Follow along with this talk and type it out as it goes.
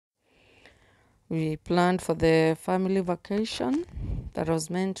We planned for the family vacation that was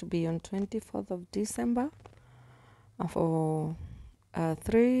meant to be on 24th of December for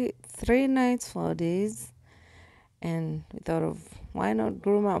three nights, 4 days, and we thought of why not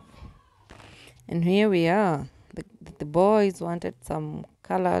groom up. And here we are. The boys wanted some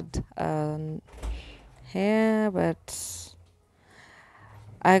colored hair, but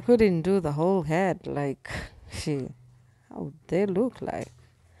I couldn't do the whole head. Like, how would they look like?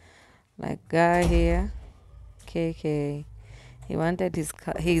 Like guy here, KK. He wanted his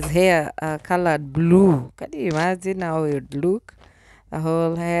hair colored blue. Can you imagine how it would look? The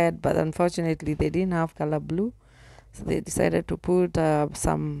whole head, but unfortunately they didn't have color blue, so they decided to put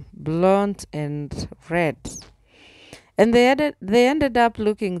some blonde and red, and they ended up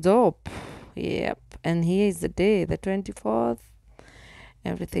looking dope. Yep. And here is the day, the 24th.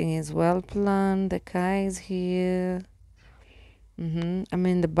 Everything is well planned. The car is here. I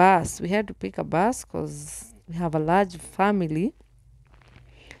mean, the bus. We had to pick a bus because we have a large family.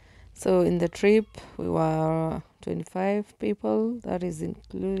 So in the trip, we were 25 people. That is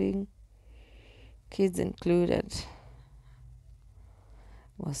including kids included.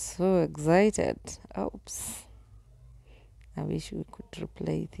 Was so excited. Oops. I wish we could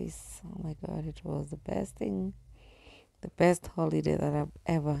replay this. Oh my God, it was the best thing. The best holiday that I've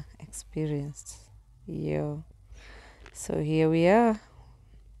ever experienced. Yo. So here we are.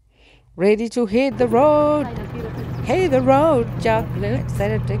 Ready to hit the road. Hey, the road, chocolate. I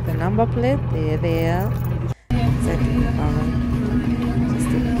decided to take the number plate. There they are. Set it on just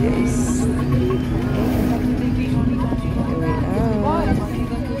in case. Here we are.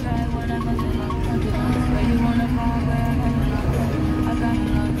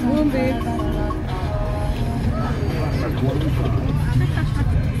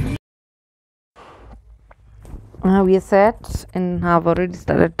 We are set and have already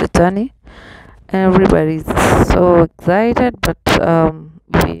started the journey. Everybody's so excited, but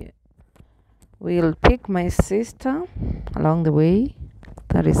we'll pick my sister along the way.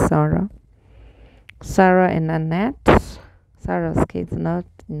 That is Sarah and Annette. Sarah's kids not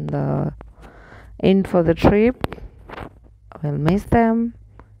in for the trip. We'll miss them,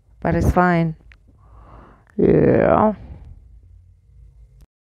 but it's fine. Yeah.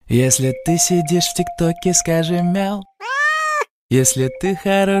 Если ты сидишь в ТикТоке, скажи мяу. Если ты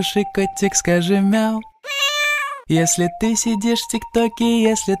хороший котик, скажи мяу. Если ты сидишь в ТикТоке,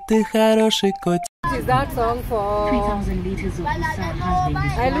 если ты хороший котик. Is that song for 3,000 liters of the sun has been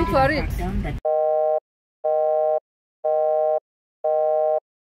I look for it.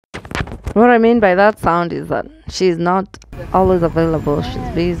 What I mean by that sound is that she's not always available. She's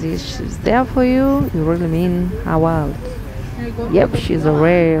busy. She's there for you. You really mean her world. Yep, she's a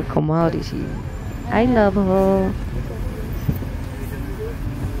rare commodity. I love her.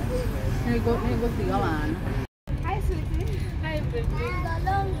 Hi, sweetie. Hi, baby.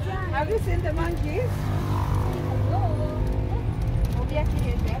 Have you seen the monkeys? Oh,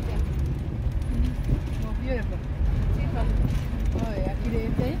 beautiful. Hi,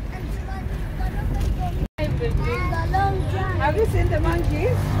 baby. Have you seen the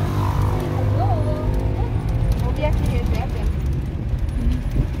monkeys? Oh,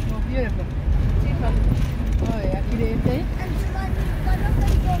 beautiful.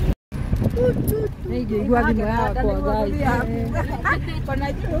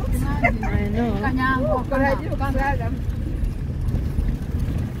 I know.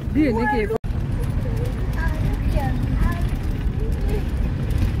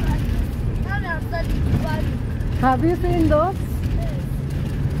 Have you seen those?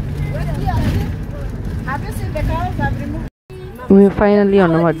 Have you seen the cows? I've removed. We're finally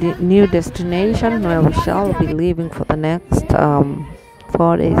on our new destination where we shall be leaving for the next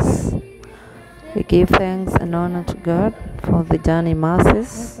 4 days. We give thanks and honor to God for the journey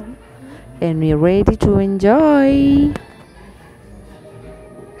masses, and we're ready to enjoy.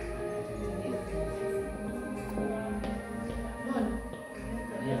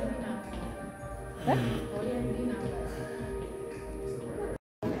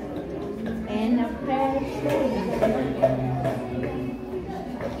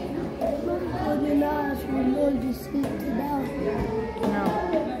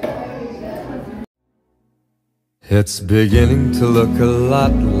 It's beginning to look a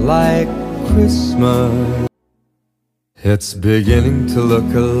lot like Christmas. It's beginning to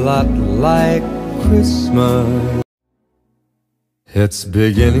look a lot like Christmas. It's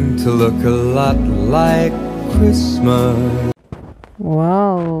beginning to look a lot like Christmas.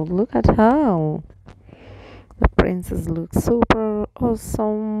 Wow, look at how the princess looks super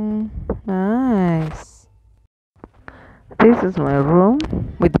awesome. Nice. This is my room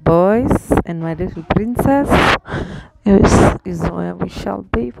with boys and my little princess. This is where we shall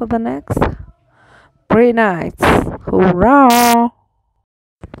be for the next 3 nights. Hurrah!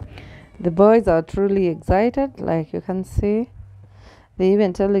 The boys are truly excited, like you can see. They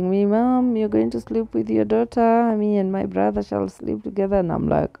even telling me, Mom, you're going to sleep with your daughter. Me and my brother shall sleep together. And I'm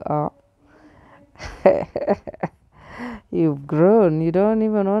like, oh. You've grown. You don't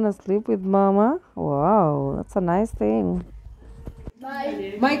even want to sleep with mama? Wow, that's a nice thing.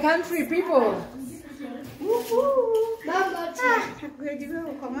 Bye. My country people.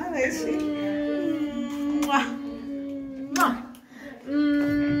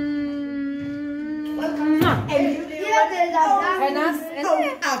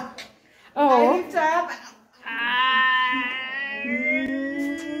 Oh.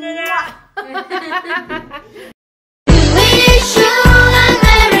 Wish you a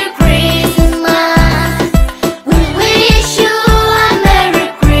Merry Christmas. We wish you a Merry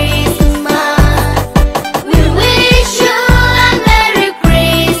Christmas. We wish you a Merry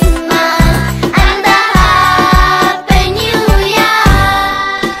Christmas and a Happy New Year.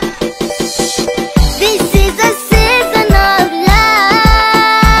 This is a season of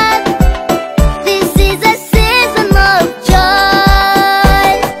love. This is a season of joy.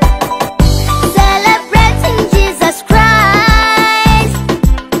 Celebrating Jesus Christ,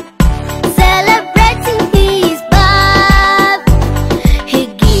 celebrating His birth. He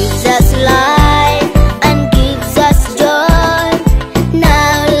gives us life and gives us joy.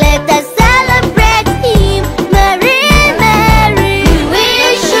 Now let us celebrate Him. Merry, merry. We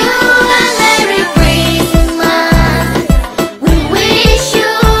wish you a Merry Christmas. We wish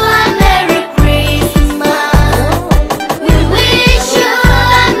you a Merry Christmas. We wish you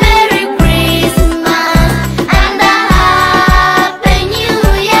a Merry Christmas and a Happy New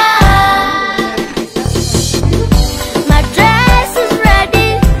Year. My dress is ready,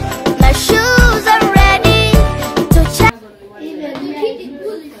 my shoes are ready to check. Even the kid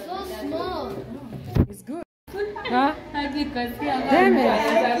is so small. It's good. Huh? Damn it.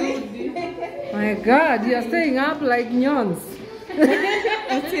 My God, you're staying up like nyons.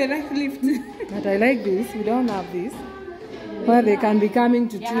 But I like this. We don't have this. Where they can be coming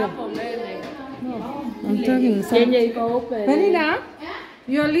to tea. No, I'm talking some. Penina,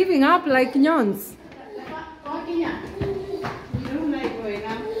 you're living up like nyons.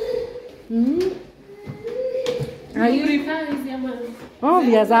 Are you? Oh,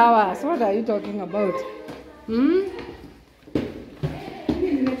 Viazawas. What are you talking about?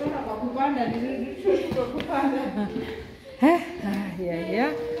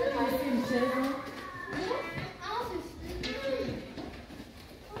 Yeah.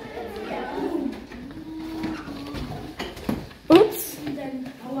 Oops.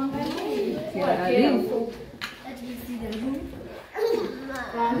 Yeah,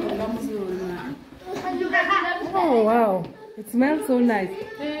 oh wow, it smells so nice.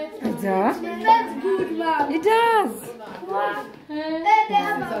 It does? It does.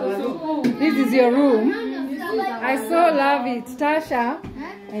 This is your room. I so love it. Tasha,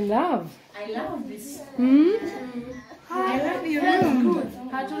 I love this. I love your room.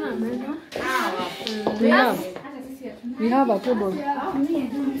 We have a table.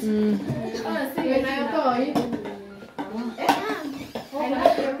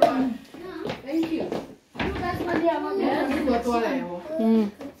 Thank you.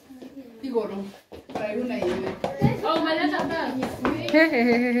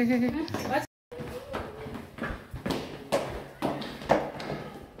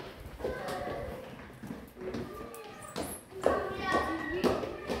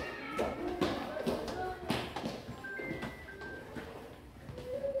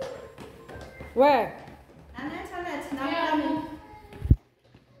 Where?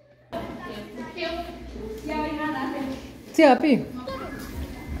 TRP.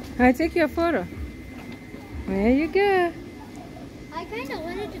 I take your photo. There you go. I kind of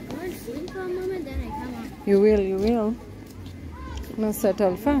wanted to go and swim for a moment, then I come out. You will. Now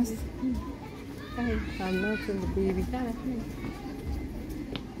settle first. Hey, I'm not in the baby. Yeah.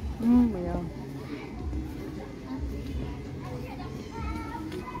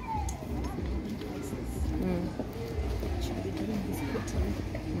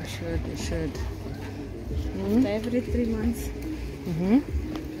 You should. Every 3 months.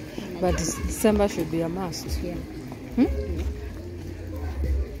 But December should be a must. Yeah.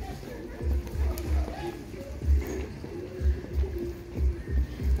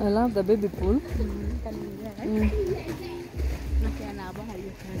 I love the baby pool.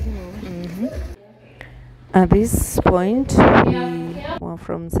 At this point, we were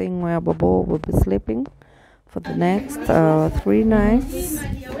from saying where Bobo will be sleeping for the next 3 nights.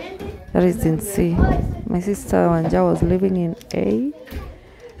 That is in C. My sister Wanja was living in A.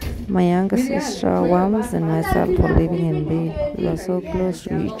 My younger sister Wams and myself were living in B. We were so close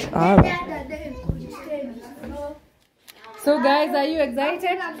to each other. So guys, are you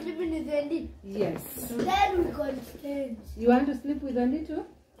excited? Yes. You want to sleep with Andy too?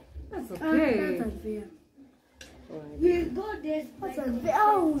 That's okay. We go there.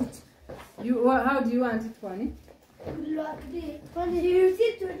 Out. How do you want it, Connie? When you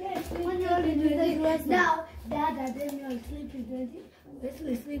sit today, when you're in the now, Dad, and then you're sleeping.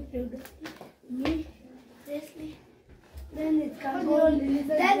 Wesley sleep together. Me, Wesley. Then it can go.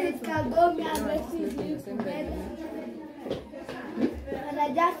 Then it can go. Me and Wesley sleep together. And I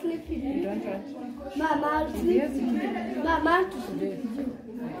just sleep with you. Mama, I'll sleep with you. Mama, to sleep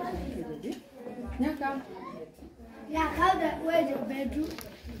with you. Yeah, come. Yeah, how that? Where's your bedroom?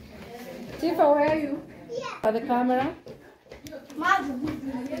 Tifa, where are you? For the camera.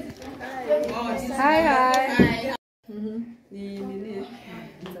 Hi.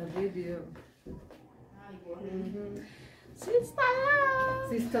 The video.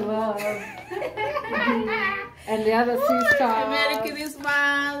 Sister love. And the other sister. Merry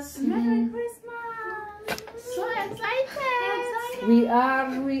Christmas. Merry Christmas. So excited. We are.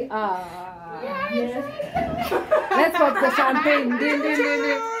 Yes. Let's pop the champagne. Ding.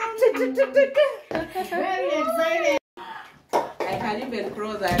 Very excited. I can even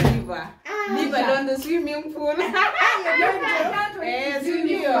cross a river. Live along the swimming pool.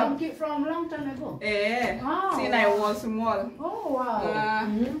 From long time ago. Since I was small. Oh wow.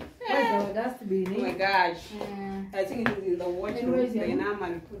 That's the beginning. Oh my gosh. I think it is the washroom. They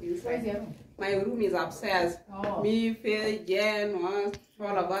normally put inside. My room is upstairs. Me, Phil, Jen,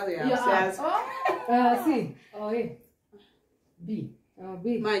 all of us are upstairs. C. Oh, A. B. Oh,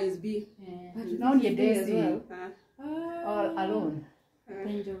 B. Mine is B. Now you're there All alone. I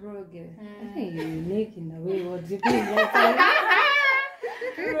think you're unique in a way. What do you think?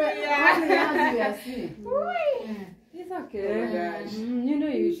 It's okay. You know,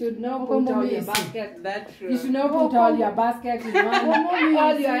 you should not put all your basket. That's true. You should not put all your basket in one.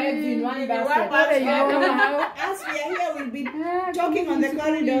 All your eggs in one basket. As we are here, we'll be talking on the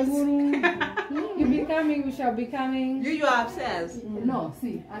corridors. We shall be coming. You are upstairs. No,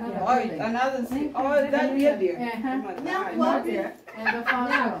 see. Another see. Oh, that building. Not here.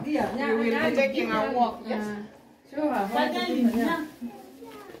 You will be taking a walk. Yes. Sure.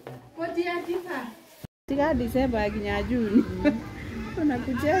 What do you think? Tika December kinya June.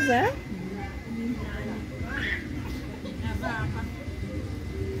 Unakucheza?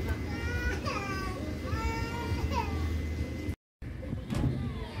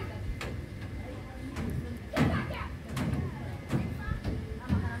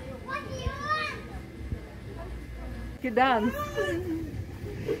 You dance.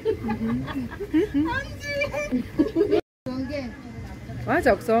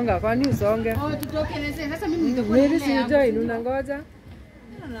 Wacha kusonga, kwani usonge? Tutokeleze. Sasa mimi ndio Mimi si join, unangoja?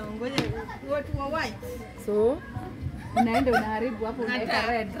 Ngoja watu wa white. So, unaenda unaharibu hapo unaweka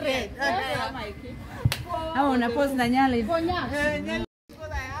red. Au una pose na nyali.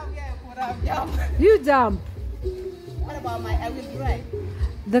 You jump. What about I will try.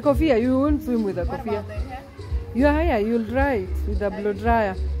 The kofia, you won't swim with the kofia. You are here, you'll dry it with the blow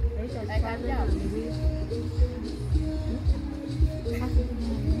dryer. I can jump.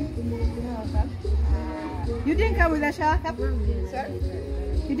 You didn't come with a shower cup? Sorry?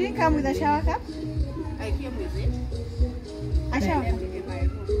 You didn't come with a shower cup? I came with it. A shower cup? In my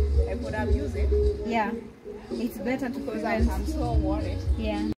room. I could have used it. Yeah. It's better to prevent. I'm so worried.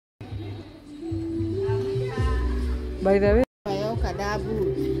 Yeah. By the way,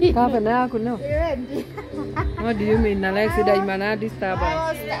 Kavana, no. What do you mean? Alex, did I manage this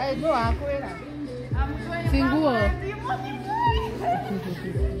disturbance? Singuo.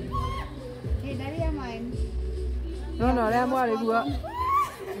 No, I'm worried.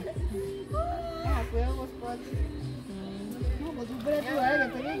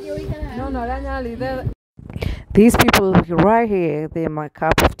 These people right here, they're my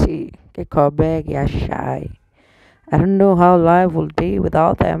cup of tea. They call bag, yeah, shy. I don't know how life would be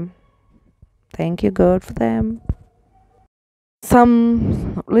without them. Thank you, God, for them.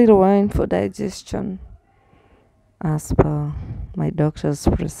 Some little wine for digestion, as per my doctor's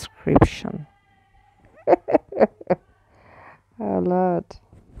prescription. Oh, Lord.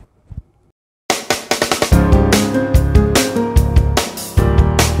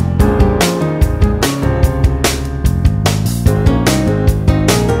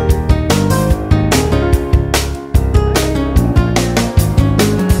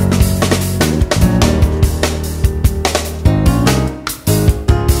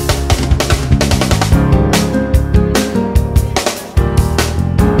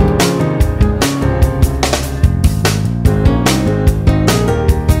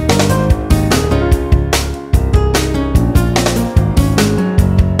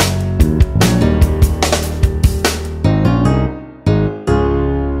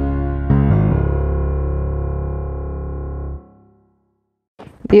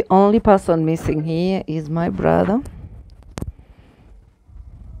 The only person missing here is my brother.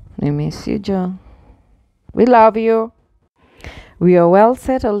 We miss you, Joe. We love you. We are well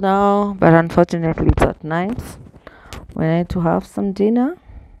settled now, but unfortunately it's at night. We need to have some dinner,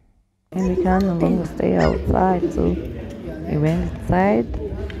 and we can no longer stay outside, so we went inside.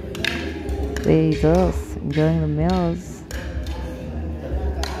 There is us enjoying the meals.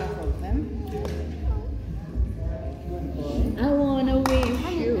 I wanna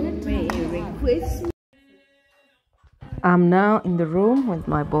wish you Merry Christmas. I'm now in the room with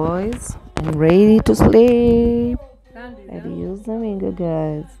my boys and ready to sleep. Ready to use the finger,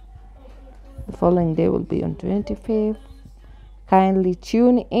 guys. The following day will be on 25th. Kindly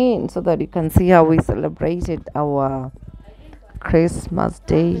tune in so that you can see how we celebrated our Christmas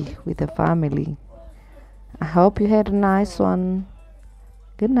day with the family. I hope you had a nice one.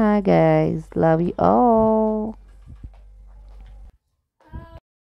 Good night, guys. Love you all.